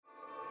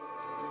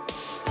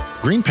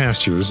Green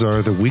Pastures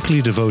are the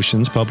weekly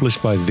devotions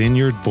published by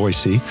Vineyard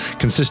Boise,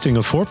 consisting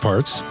of 4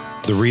 parts: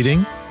 the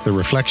reading, the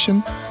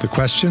reflection, the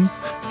question,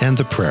 and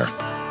the prayer.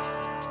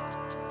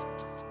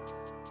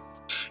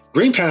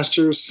 Green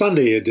Pastures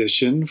Sunday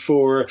edition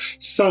for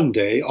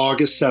Sunday,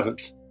 August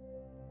 7th.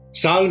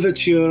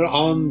 Salvatur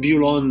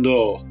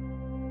ambulando.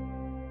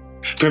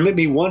 Permit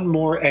me one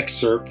more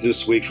excerpt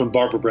this week from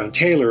Barbara Brown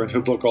Taylor in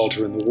her book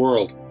Altar in the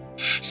World.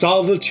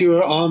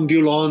 Salvatur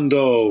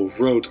ambulando,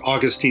 wrote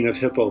Augustine of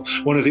Hippo,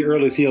 one of the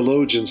early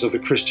theologians of the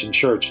Christian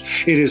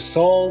Church. It is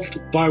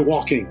solved by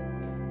walking.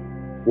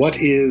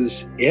 What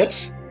is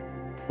it?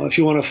 Well, if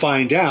you want to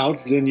find out,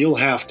 then you'll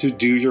have to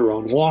do your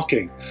own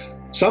walking.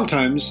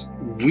 Sometimes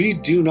we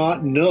do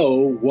not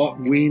know what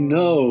we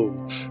know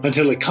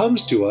until it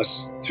comes to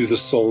us through the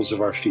soles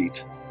of our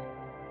feet.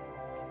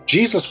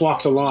 Jesus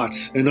walked a lot,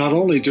 and not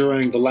only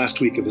during the last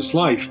week of his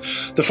life.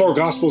 The 4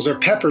 Gospels are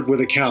peppered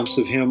with accounts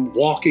of him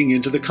walking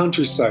into the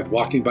countryside,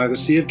 walking by the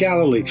Sea of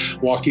Galilee,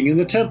 walking in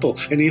the temple,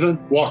 and even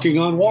walking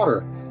on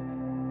water.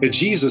 If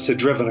Jesus had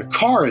driven a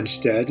car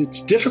instead,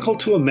 it's difficult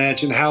to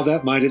imagine how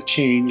that might have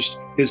changed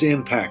his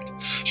impact.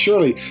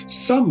 Surely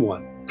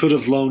someone could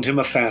have loaned him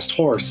a fast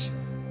horse.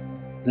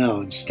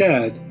 No,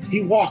 instead,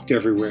 he walked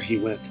everywhere he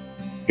went,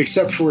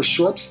 except for a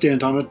short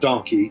stint on a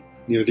donkey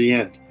near the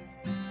end.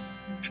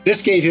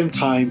 This gave him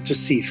time to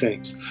see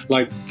things,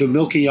 like the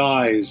milky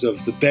eyes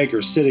of the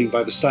beggar sitting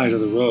by the side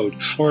of the road,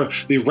 or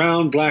the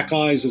round black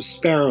eyes of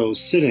sparrows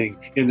sitting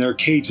in their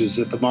cages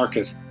at the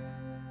market.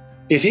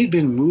 If he'd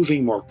been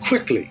moving more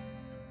quickly,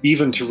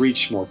 even to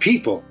reach more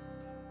people,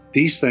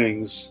 these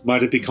things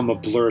might have become a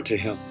blur to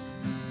him.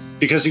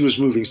 Because he was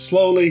moving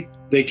slowly,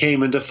 they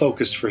came into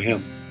focus for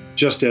him,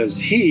 just as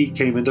he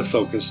came into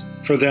focus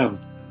for them.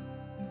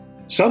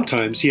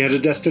 Sometimes he had a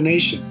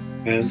destination,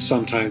 and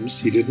sometimes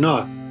he did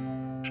not.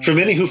 For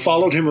many who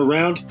followed him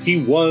around, he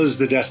was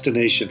the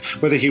destination,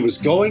 whether he was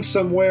going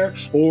somewhere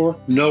or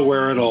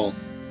nowhere at all.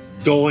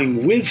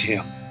 Going with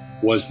him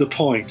was the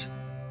point.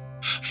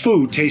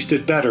 Food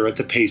tasted better at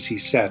the pace he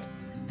set.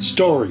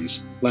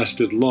 Stories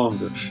lasted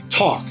longer.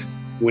 Talk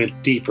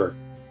went deeper.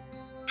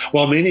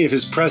 While many of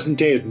his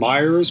present-day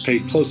admirers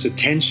paid close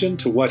attention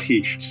to what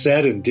he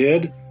said and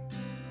did,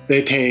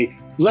 they pay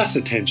less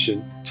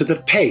attention to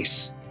the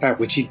pace at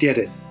which he did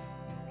it.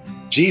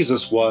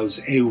 Jesus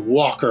was a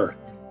walker,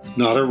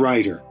 not a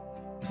writer.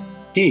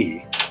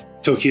 He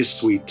took his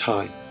sweet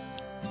time.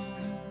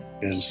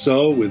 And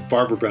so, with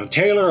Barbara Brown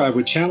Taylor, I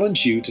would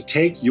challenge you to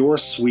take your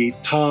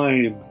sweet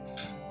time.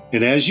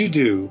 And as you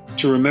do,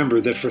 to remember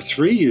that for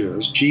 3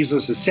 years,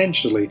 Jesus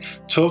essentially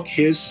took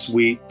his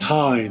sweet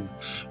time,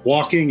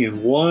 walking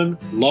in one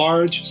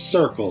large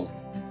circle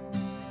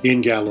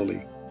in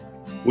Galilee,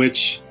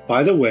 which,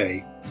 by the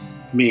way,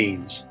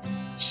 means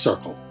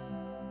circle.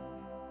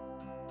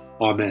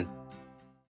 Amen.